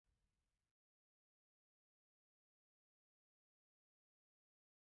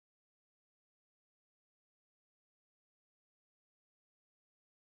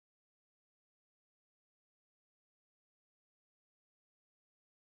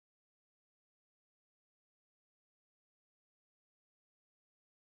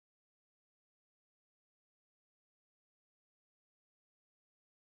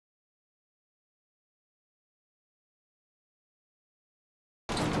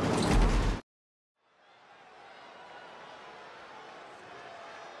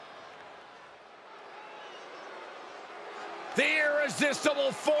The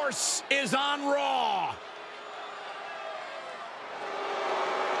irresistible force is on Raw.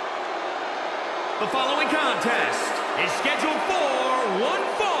 The following contest is scheduled for one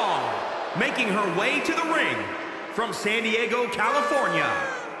fall. Making her way to the ring from San Diego, California,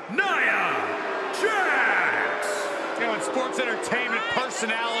 Nia Jax. You know, in sports entertainment,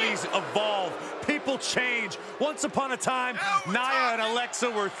 personalities evolve. People change. Once upon a time, Nia and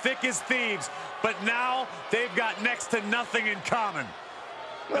Alexa were thick as thieves, but now they've got next to nothing in common.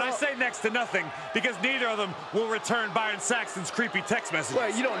 But I say next to nothing because neither of them will return Byron Saxton's creepy text messages.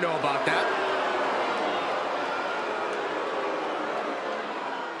 Well, you don't know about that.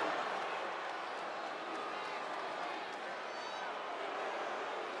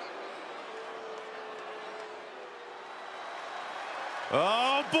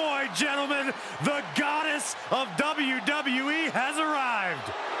 Oh boy, gentlemen, the goddess of WWE has arrived.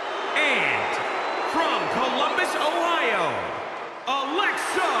 And from Columbus, Ohio,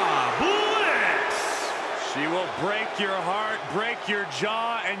 Alexa Bliss. She will break your heart, break your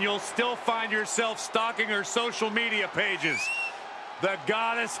jaw, and you'll still find yourself stalking her social media pages. The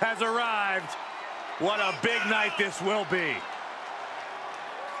goddess has arrived. What a big night this will be.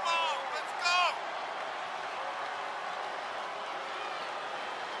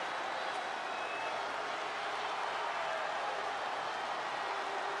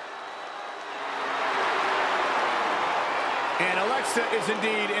 And Alexa is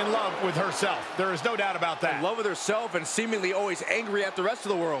indeed in love with herself. There is no doubt about that. In love with herself and seemingly always angry at the rest of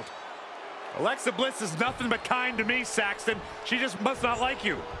the world. Alexa Bliss is nothing but kind to me, Saxton. She just must not like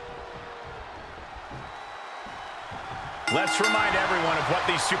you. Let's remind everyone of what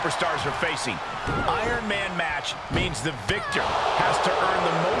these superstars are facing. Iron Man match means the victor has to earn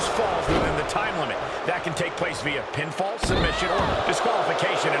the most falls within the time limit. That can take place via pinfall, submission, or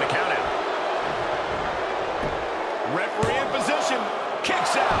disqualification and a countout. Referee in position,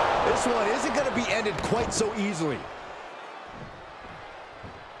 kicks out. This one isn't going to be ended quite so easily.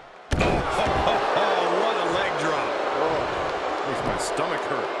 Oh, what a leg drop. Oh, makes my stomach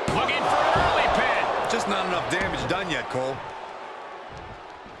hurt. Looking for an early pin. Just not enough damage done yet, Cole.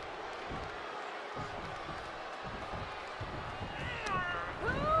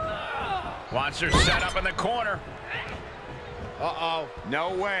 Wants her set up in the corner. Uh-oh.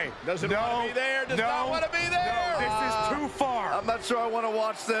 No way. Doesn't want to be there. Does not want to be there. No, this is too far. I'm not sure I want to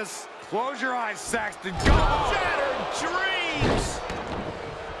watch this. Close your eyes, Saxton. Go! Shattered dreams.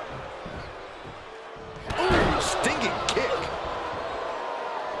 Ooh, stinging kick.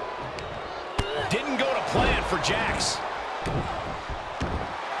 Didn't go to plan for Jax.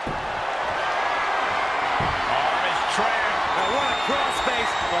 Arm is trapped. Now what a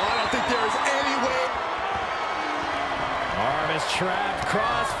crossface. Oh, I don't think there is any way. Arm is trapped.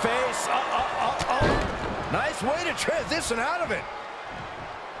 Cross face. Nice way to transition out of it.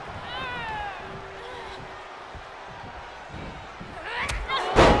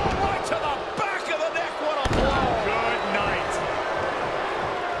 Right to the back of the neck. What a blow. Good night.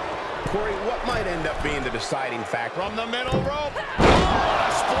 Corey, what might end up being the deciding factor? From the middle rope. Oh,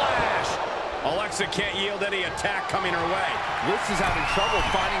 a splash. Alexa can't yield any attack coming her way. Bliss is having trouble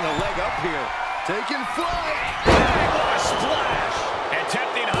finding a leg up here. Taking flight. What a splash.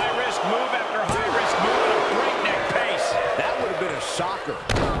 Attempting high-risk move after high-risk move at a breakneck pace. That would have been a shocker.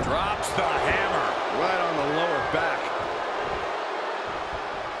 Drops the hammer. Right on the lower back.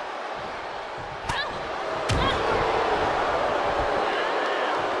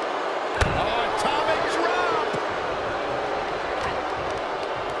 Oh, atomic drop.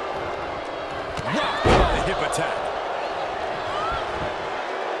 Rock the hip attack.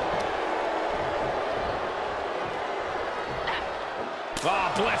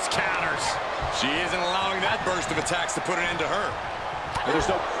 Oh, Bliss counters. She isn't allowing that burst of attacks to put an end to her. And there's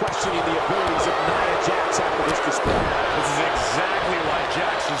no questioning the abilities of Nia Jax after this display. This is exactly why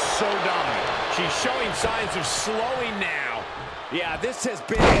Jax is so dominant. She's showing signs of slowing now. Yeah, this has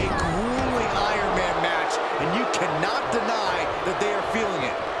been a grueling Iron Man match, and you cannot deny that they are feeling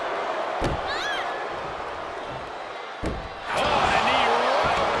it. Oh, and knee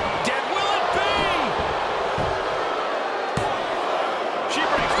right. Dead will it be? She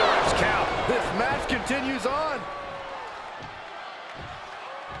breaks the ref's count. This match continues on.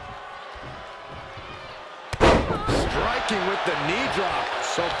 Striking with the knee drop.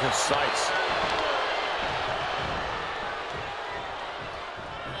 So precise.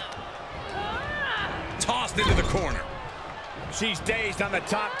 Tossed into the corner. She's dazed on the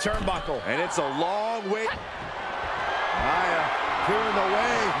top turnbuckle. And it's a long way. Nia clearing the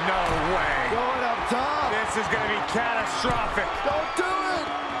way. No way. Going up top. This is going to be catastrophic. Don't do it.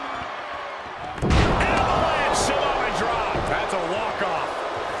 Avalanche Samoan drop.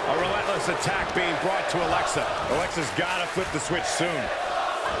 relentless attack being brought to Alexa. Alexa's got to flip the switch soon.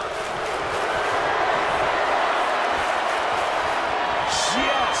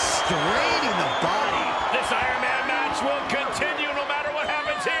 Just straining the body. This Iron Man match will continue no matter what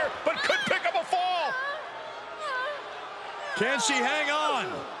happens here, but could pick up a fall. Can she hang on?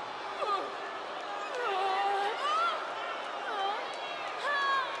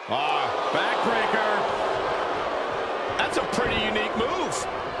 Backbreaker. That's a pretty unique move.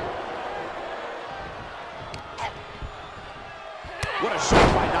 What a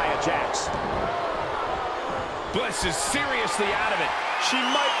shot by Nia Jax. Bliss is seriously out of it. She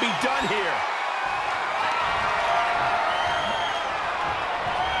might be done here.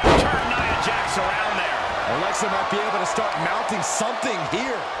 Turn Nia Jax around there. Alexa might be able to start mounting something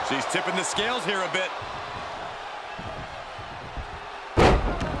here. She's tipping the scales here a bit.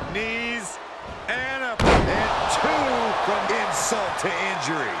 Knees and up. And two from insult to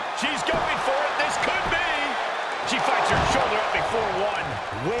injury. She's going for it. This could be. She fights her shoulder up before one.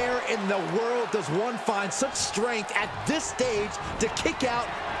 Where in the world does one find such strength at this stage to kick out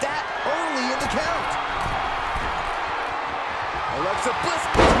that early in the count? Alexa Bliss.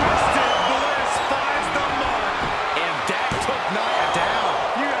 Twisted Bliss finds the mark. And that took Nia down.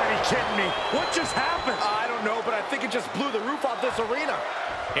 You gotta be kidding me. What just happened? I don't know, but I think it just blew the roof off this arena.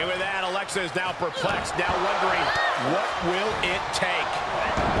 And with that, Alexa is now perplexed, now wondering, what will it take?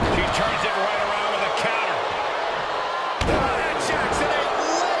 She turns it right around with a counter. Nia Jax in a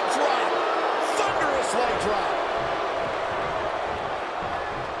leg drop. Thunderous leg drop.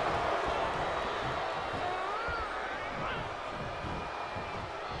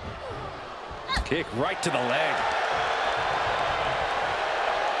 Kick right to the leg.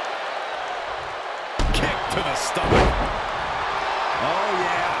 Kick to the stomach. Oh,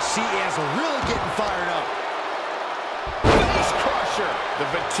 yeah, she is really getting fired up. Face crusher. The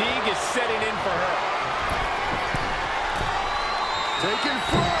fatigue is setting in for her. Taking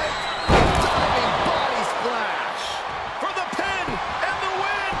flight. Diving body splash. For the pin and the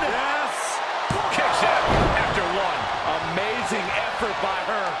win! Yes! Kicks out after one. Amazing effort by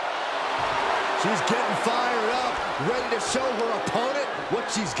her. She's getting fired up, ready to show her opponent what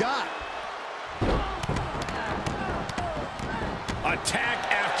she's got. Attack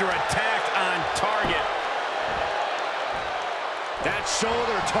after attack on target. That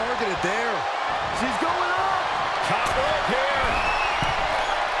shoulder targeted there. She's going up. Top rope here.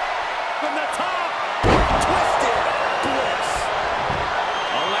 From the top. Twisted Bliss.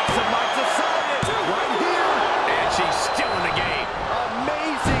 Alexa might decide it right here. And she's still in the game.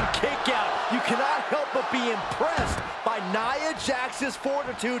 Amazing kick out. You cannot help but be impressed by Nia Jax's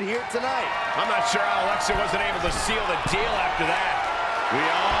fortitude here tonight. I'm not sure how Alexa wasn't able to seal the deal after that. We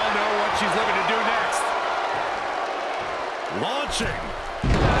all know what she's looking to do next. Launching.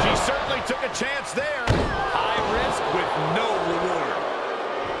 She certainly took a chance there. High risk with no reward.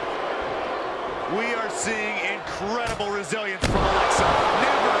 We are seeing incredible resilience from Alexa.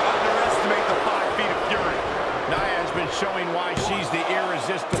 Never underestimate the 5 feet of fury. Nia has been showing why she's the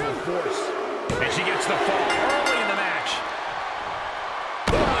irresistible force. And she gets the fall early in the match.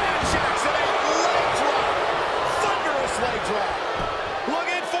 Nia Jax in a leg drop. Thunderous leg drop.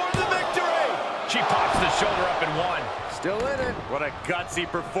 Looking for the victory. She pops the shoulder up and one. Still in it. What a gutsy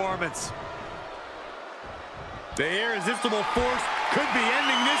performance. The irresistible force could be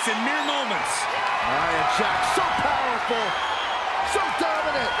ending this in mere moments. Nia Jax, so powerful, so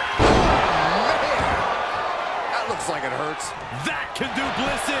dominant. Oh, man. That looks like it hurts. That can do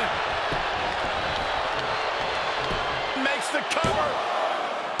Bliss in. Makes the cover.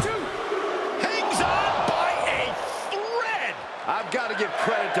 Hangs on by a thread. I've got to give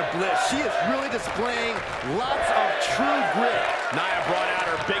credit to Bliss. She is really displaying lots of true grit. Nia brought out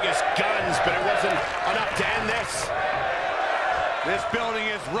her biggest guns, but it wasn't enough to end this. This building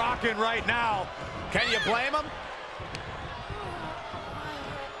is rocking right now. Can you blame him?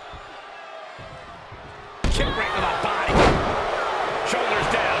 Kick right to the body. Shoulders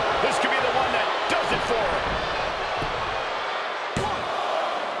down. This could be the one that does it for her.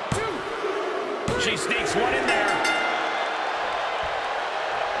 1, 2. She sneaks one in there.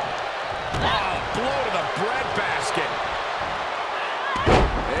 Blow to the breadbasket.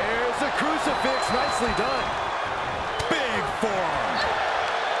 There's the crucifix. Nicely done. Big forearm.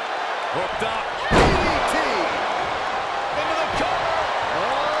 Hooked up. DDT. Into the cover.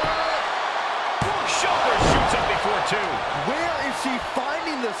 Shoulder shoots up before two. Where is she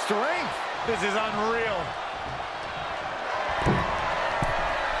finding the strength? This is unreal.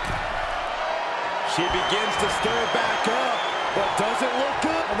 She begins to stir back up, but doesn't look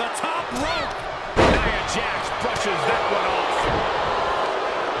good on the top rope. Nia Jax brushes that one off.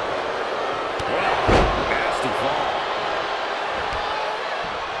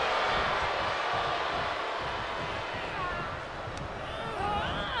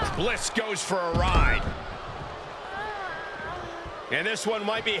 Bliss goes for a ride. And this one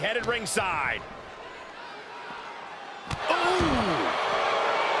might be headed ringside. Ooh!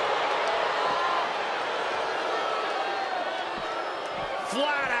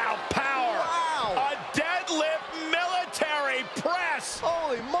 Flat out power. Wow. A deadlift military press.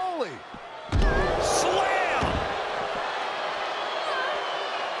 Holy moly. Slam.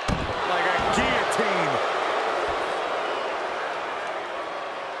 Like a guillotine.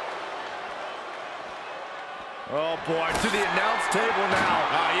 Oh, boy, to the announce table now.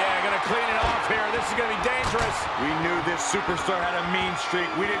 Oh, yeah, gonna clean it off here. This is gonna be dangerous. We knew this superstar had a mean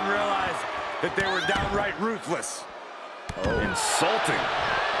streak. We didn't realize that they were downright ruthless. Oh. Insulting.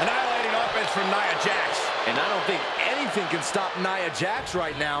 Annihilating offense from Nia Jax. And I don't think anything can stop Nia Jax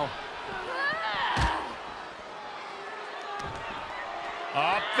right now.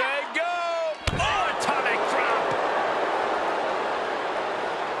 Up they go. Oh, atomic drop.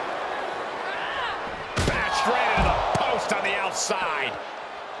 Back straight into the post on the outside.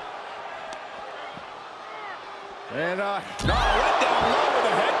 And, no, went down low with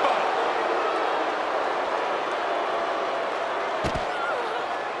a headbutt.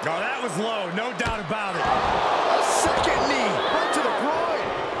 Oh, that was low, no doubt about it. A second knee, right to the groin.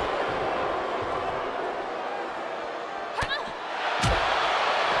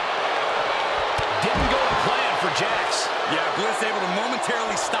 Didn't go to plan for Jax. Yeah, Bliss able to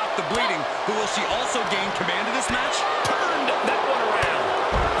momentarily stop the bleeding, but will she also gain command of this match? Turned that one around.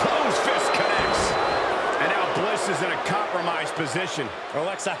 Closed fist connects. And now Bliss is in a compromised position.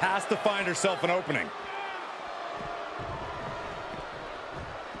 Alexa has to find herself an opening.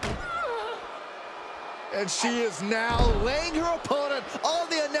 And she is now laying her opponent on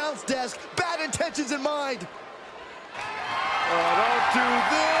the announce desk, bad intentions in mind. Oh, don't do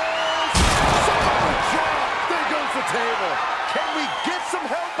this! Someone drop! There goes the table. Can we get some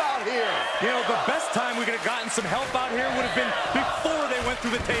help out here? You know, the best time we could have gotten some help out here would have been before they went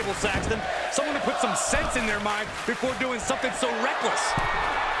through the table, Saxton. Someone to put some sense in their mind before doing something so reckless.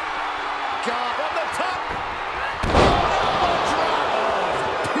 God, from the top!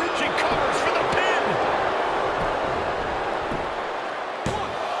 She covers for the pin. 1,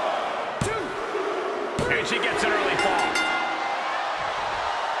 2. And she gets an early fall.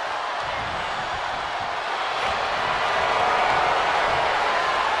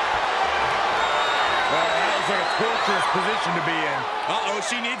 Like a torturous position to be in. Uh-oh,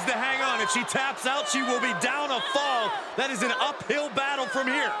 she needs to hang on. If she taps out, she will be down a fall. That is an uphill battle from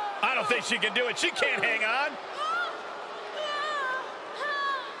here. I don't think she can do it. She can't hang on.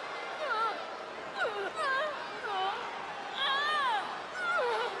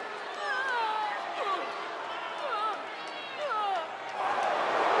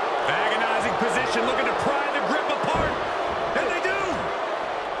 Agonizing position, looking to pry the grip apart. And they do.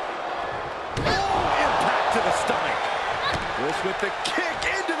 To the stomach. Bliss with the kick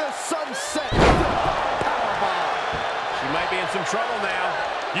into the sunset. Powerbomb. She might be in some trouble now.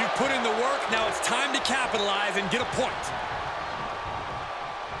 You've put in the work, now it's time to capitalize and get a point.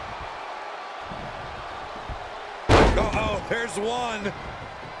 Uh-oh, there's one.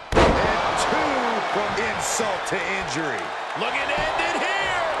 And two from insult to injury. Looking to end it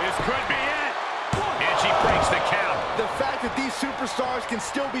here. This could be it. And she breaks the count. The fact that these superstars can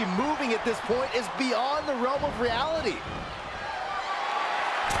still be moving at this point is beyond the realm of reality.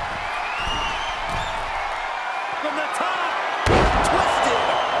 From the top. Twisted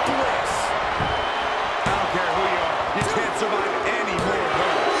Bliss. I don't care who you are. You can't survive any more of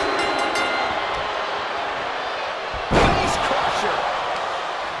those. Face crusher.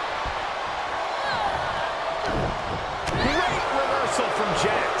 Great reversal from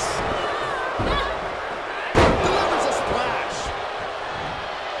Jax. Delivers a splash.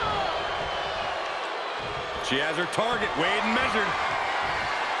 She has her target weighed and measured.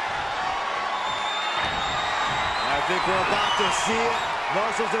 I think we're about to see it.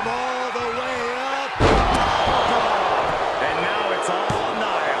 Muscles him all the way up. And now it's all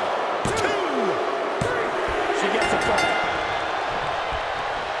Nia. 2. She gets a fall.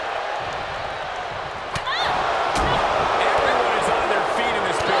 Everyone is on their feet in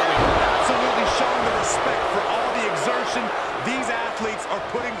this building. Absolutely showing the respect for all the exertion these athletes are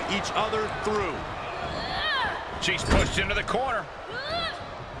putting each other through. She's pushed into the corner.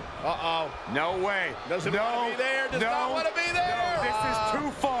 Uh-oh. No way. Doesn't want to be there. Does not want to be there. No, this is too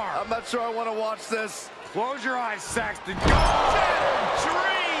far. I'm not sure I want to watch this. Close your eyes, Saxton. Go! Shattered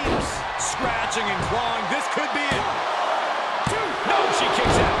dreams. Scratching and clawing. This could be it. 2. No, she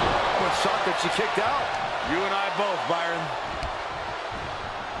kicks out. What shot that she kicked out? You and I both, Byron.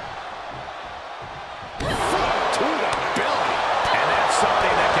 To the belly. And that's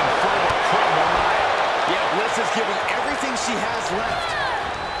something that can left.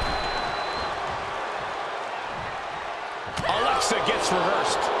 Alexa gets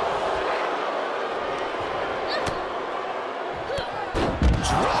reversed.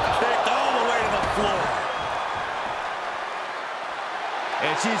 Drop kicked all the way to the floor.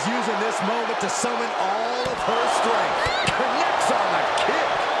 And she's using this moment to summon all of her strength. Connects on the kick.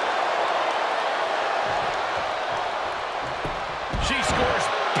 She scores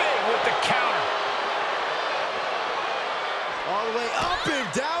big with the counter. All the way up and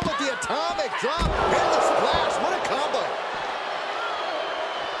down with the atomic drop and the splash. What a combo.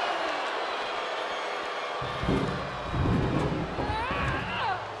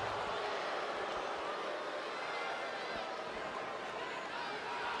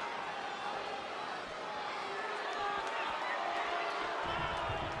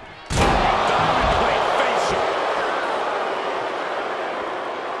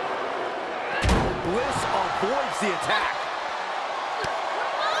 Bliss avoids the attack.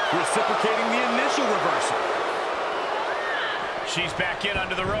 Reciprocating the initial reversal. She's back in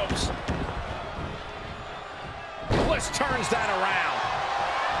under the ropes. Bliss turns that around.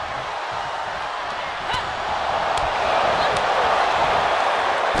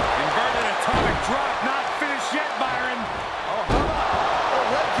 Inverted atomic drop, not finished yet, Byron. Oh, how about a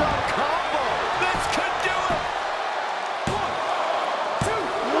leg drop combo? This could do it. 1, 2.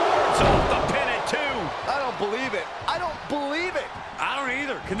 Wards off the pin at 2. I don't believe it. I don't believe it. I don't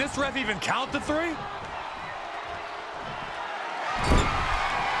either. Can this ref even count to 3?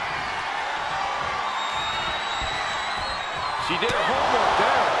 She did her homework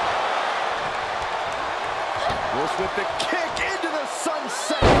there. Bliss with the kick into the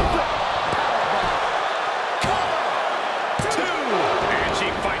sunset. Two. And she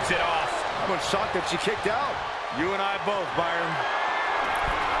fights it off. I'm shocked that she kicked out. You and I both, Byron.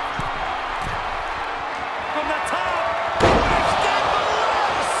 From the top.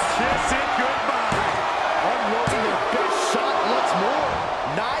 Kiss it goodbye. Unloading their best shot once more.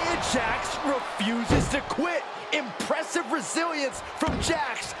 Nia Jax refuses to quit. Impressive resilience from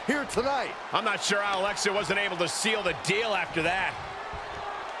Jax here tonight. I'm not sure how Alexa wasn't able to seal the deal after that.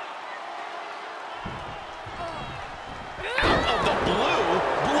 Out of the blue,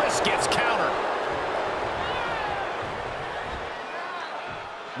 Bliss gets countered.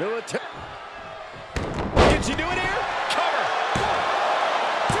 Military. Can she do it here? Cover.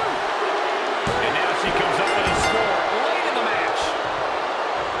 1, 2. And now she comes up with a score late in the match.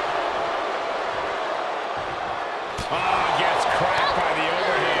 Oh, gets cracked by the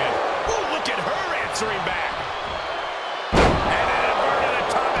overhand. Ooh, look at her answering back. And an inverted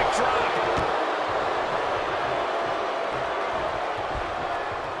atomic drop.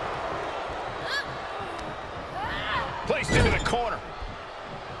 Placed into the corner.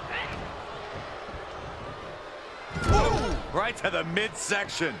 Woo! Right to the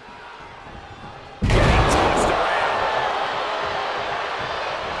midsection. Tossed around.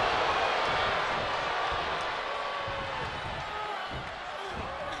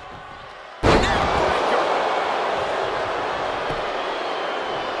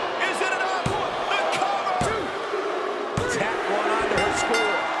 Is it enough? The cover! 2. Tap one onto her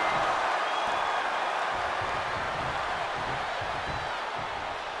score.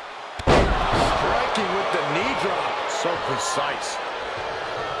 Striking with the knee drop. So precise.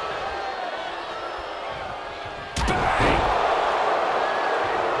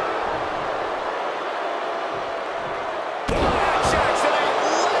 Jackson, a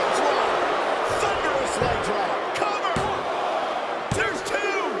leg drop. Thunderous leg drop. Cover! There's 2!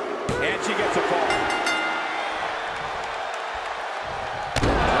 And she gets a fall.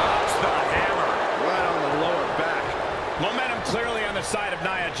 Drops the hammer. Right on the lower back. Momentum clearly on the side of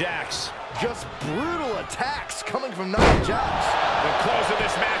Nia Jax. Just brutal attacks coming from Nia Jax. The close of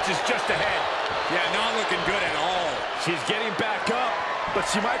this match is just ahead. Yeah, not looking good at all. She's getting back up, but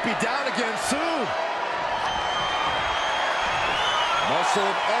she might be down again soon.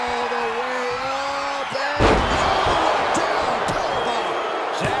 Muscled all the way up and all the way down. Powerbomb.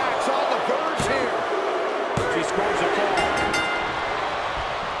 Jax on the verge here. She scores a fall.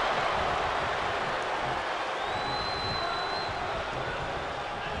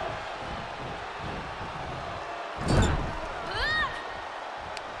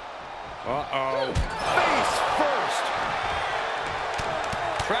 Uh-oh. Face first.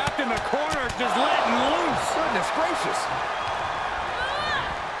 Trapped in the corner, just letting loose. Goodness gracious.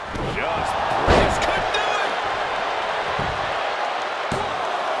 Just Bliss could do it. 1,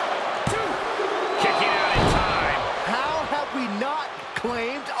 2. Kicking out in time. How have we not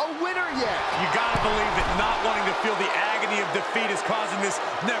claimed a winner yet? You gotta believe that not wanting to feel the agony of defeat is causing this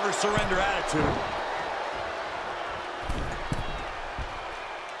never surrender attitude.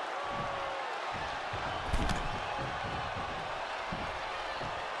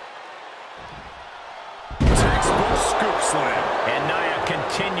 slam. And Nia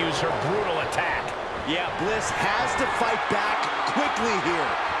continues her brutal attack. Yeah, Bliss has to fight back quickly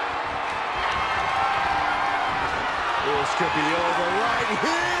here. This could be over right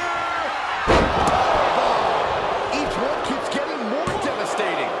here. Each one keeps getting more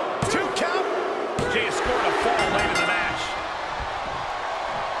devastating. 2 count. She has scored a fall late in the match.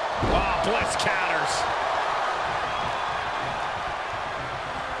 Oh, Bliss counters.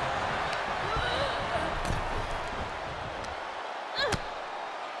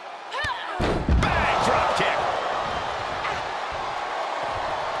 Bang, drop kick.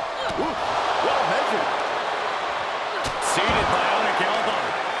 Ooh, well measured. Seated bionic elbow.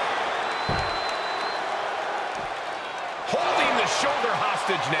 Holding the shoulder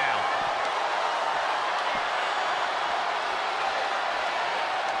hostage now.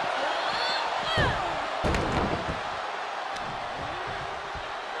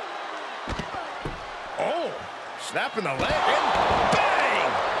 Oh, snapping the leg and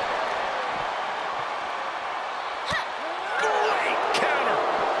bang! Great counter.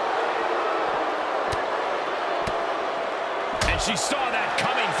 And she saw that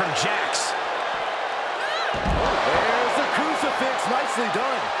coming from Jax. There's the crucifix, nicely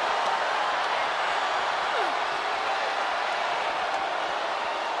done.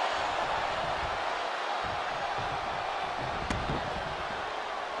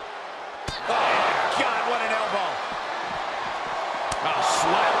 God, what an elbow. Oh,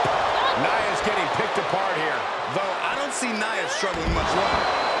 slap. Nia's getting picked apart here. Though I don't see Nia struggling much longer.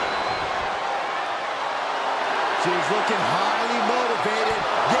 She's looking highly motivated,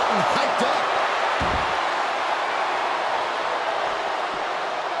 getting hyped up.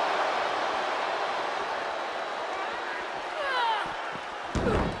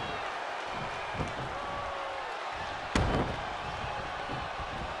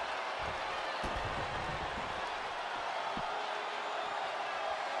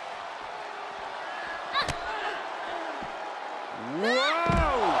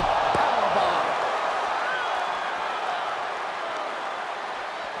 Whoa! Powerbomb.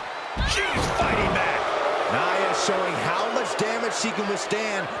 She's fighting back. Nia showing how much damage she can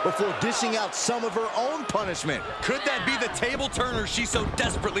withstand before dishing out some of her own punishment. Could that be the table turner she so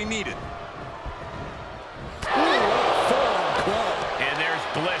desperately needed? And there's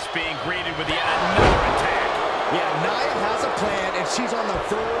Bliss being greeted with yet another attack. Yeah, Nia has a plan, and she's on the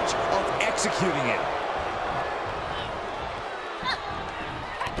verge of executing it.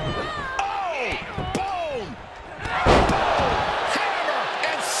 Oh! Boom! Boom! Hammer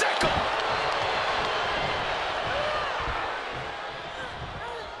and sickle!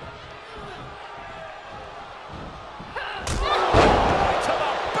 To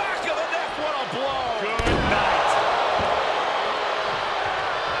the back of the neck, what a blow! Good night.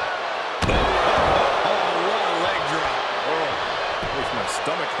 Oh, what a leg drop. Makes my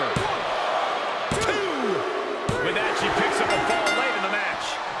stomach hurt. 2! With that, she picks up a fall late in the match.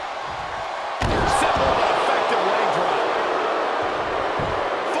 Simple but effective leg drop.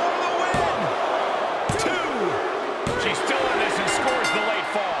 For the win! 2! She's still in this and scores the late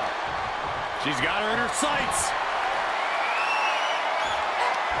fall. She's got her in her sights.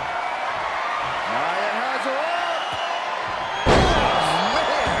 Nia has her up. Oh,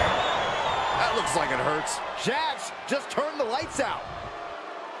 man. That looks like it hurts. Jax just turned the lights out.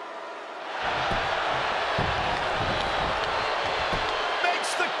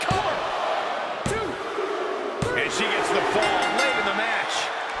 Makes the cover. 2! And she gets the fall late in the match.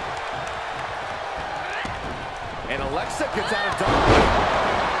 And Alexa gets out of dodge.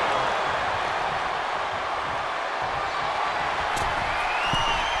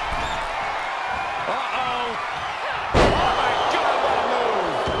 Uh-oh. Oh, my God, what a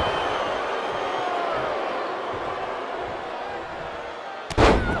move.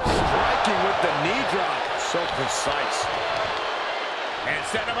 Striking with the knee drop. So precise. And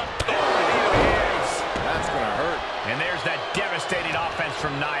set him up. Oh, knee to the hands. That's going to hurt. And there's that devastating offense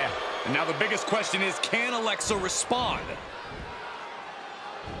from Nia. And now the biggest question is, can Alexa respond?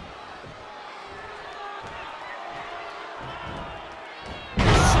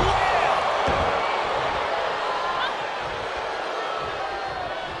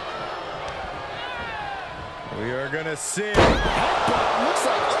 We are going to see. Headbutt looks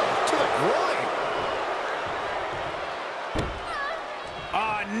like to the groin.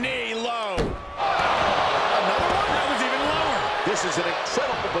 Knee low. Another one? That was even lower. This is an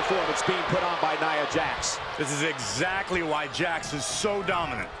incredible performance being put on by Nia Jax. This is exactly why Jax is so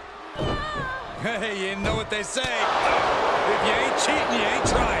dominant. Hey, you know what they say. If you ain't cheating, you ain't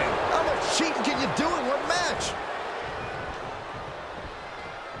trying. How much cheating can you do in one match?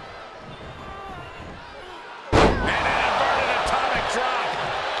 And an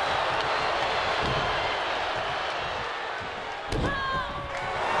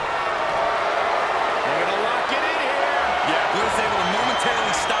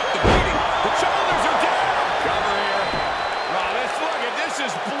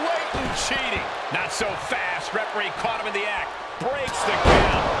so fast. Referee caught him in the act. Breaks the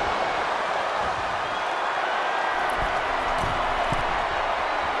count.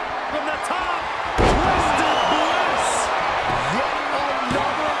 From the top, twisted Bliss. Yet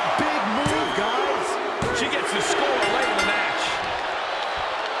another big move, guys. She gets the score late in the match.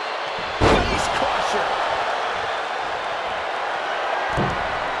 Face crusher.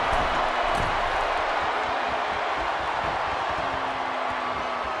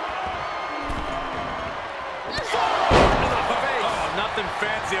 Nothing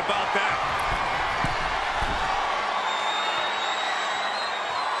fancy about that.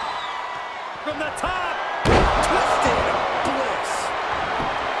 From the top, twisted Bliss.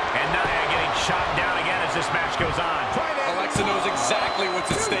 And Nia getting shot down again as this match goes on. Alexa knows exactly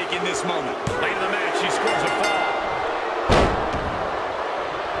what's at stake in this moment. Late in the match, she scores a fall.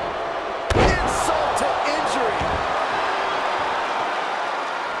 Insult to injury.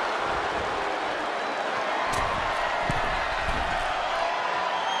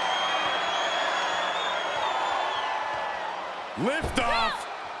 Lift off.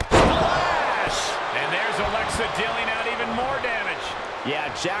 Splash! And there's Alexa dealing out even more damage.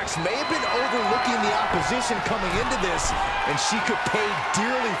 Yeah, Jax may have been overlooking the opposition coming into this, and she could pay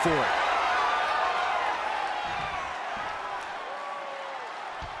dearly for it.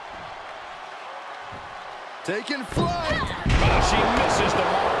 Taking flight. Oh, she misses the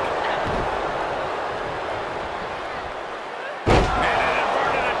mark. And an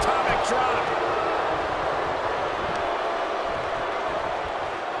inverted atomic drop.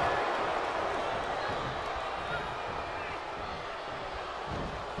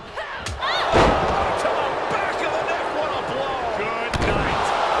 To the back of the neck, what a blow. Good night.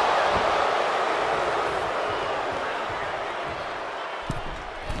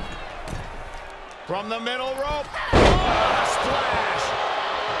 From the middle rope. Oh, splash.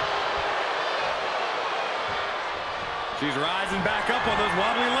 She's rising back up on those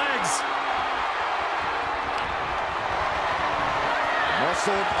wobbly legs.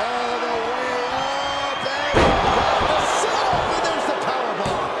 Muscled all the way up, and the setup, and there's the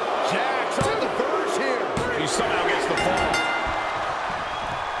powerbomb. Jax on the verge here. She somehow gets the fall.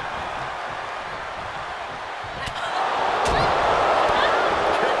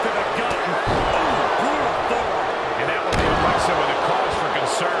 Kick to the gut. Brutal forward. And that will be Alexa with a cause for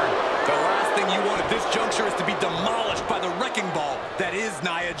concern. The last thing you want at this juncture is to be demolished by the wrecking ball that is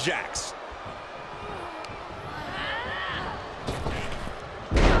Nia Jax.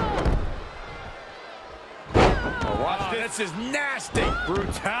 Watch this. This is nasty.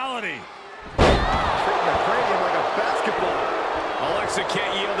 Brutality. Treating the cranium like a basketball. Alexa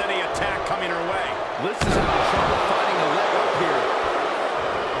can't yield any attack coming her way. Bliss is having trouble finding a leg up here.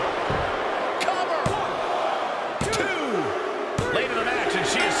 Cover! 2! Late in the match, and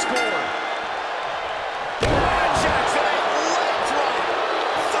she has scored. Nia Jax in a leg drop.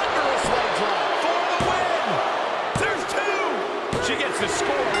 Thunderous leg drop for the win. There's 2. She gets the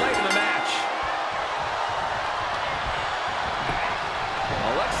score late in the match.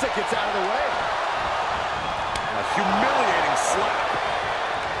 Alexa gets out of the way. A humiliating slap.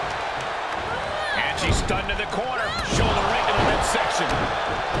 And she's stunned in the corner. Shoulder right to the midsection.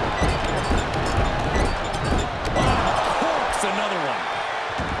 Corks another one.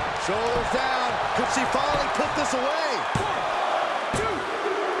 Shoulders down. Could she finally put this away? 1, 2.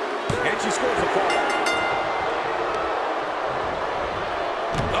 And she scores a fall.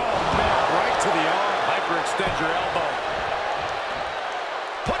 Oh, man, right to the arm. Hyperextend your elbow.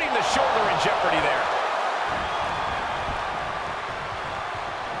 Putting the shoulder in jeopardy there.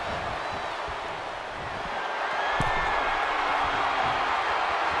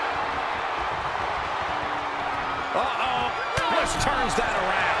 Uh-oh. Bliss turns that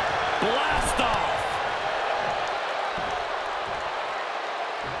around. Blast off.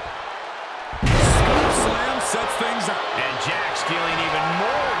 Scoop slam sets things up. And Jax dealing even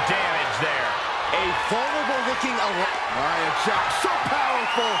more damage there. A vulnerable looking Nia Jax, so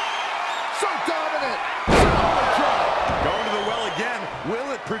powerful, so dominant. Going to the well again.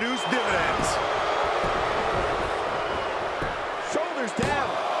 Will it produce dividends? Shoulders down.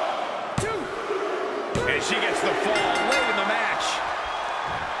 2. And she gets the fall late in the match.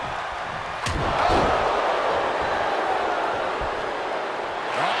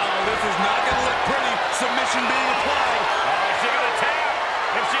 Uh-oh, this is not going to look pretty. Submission being applied. Oh, is she going to tap?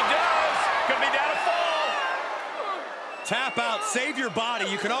 If she does, could be down a fall. Tap out, save your body.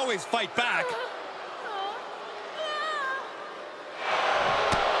 You can always fight back.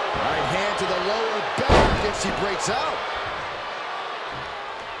 Right hand to the lower back, and she breaks out.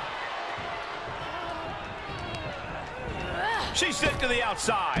 She's sent to the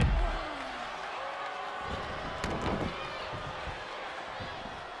outside.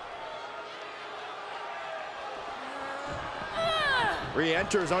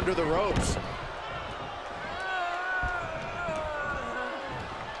 Re-enters under the ropes.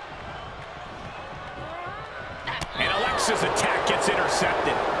 And Alexa's attack gets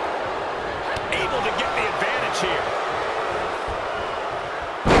intercepted. Able to get the advantage here.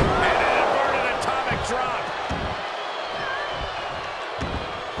 And an inverted atomic drop.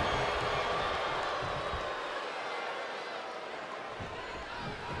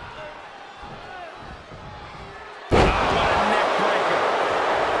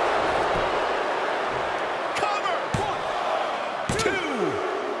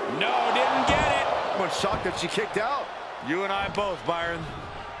 Shocked that she kicked out. You and I both, Byron. To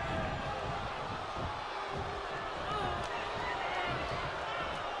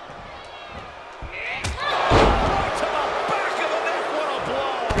the back of the neck, what a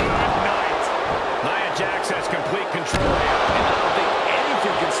blow. Good night. Nia Jax has complete control here. And I don't think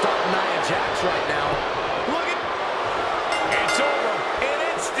anything can stop Nia Jax right now. Look at... It's over. An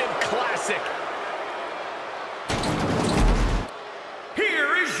instant classic.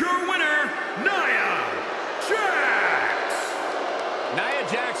 Here is your winner, Nia Jax! Nia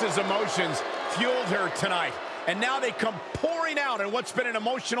Jax's emotions fueled her tonight, and now they come pouring out in what's been an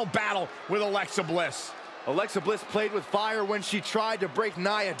emotional battle with Alexa Bliss. Alexa Bliss played with fire when she tried to break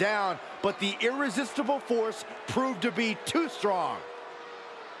Nia down, but the irresistible force proved to be too strong.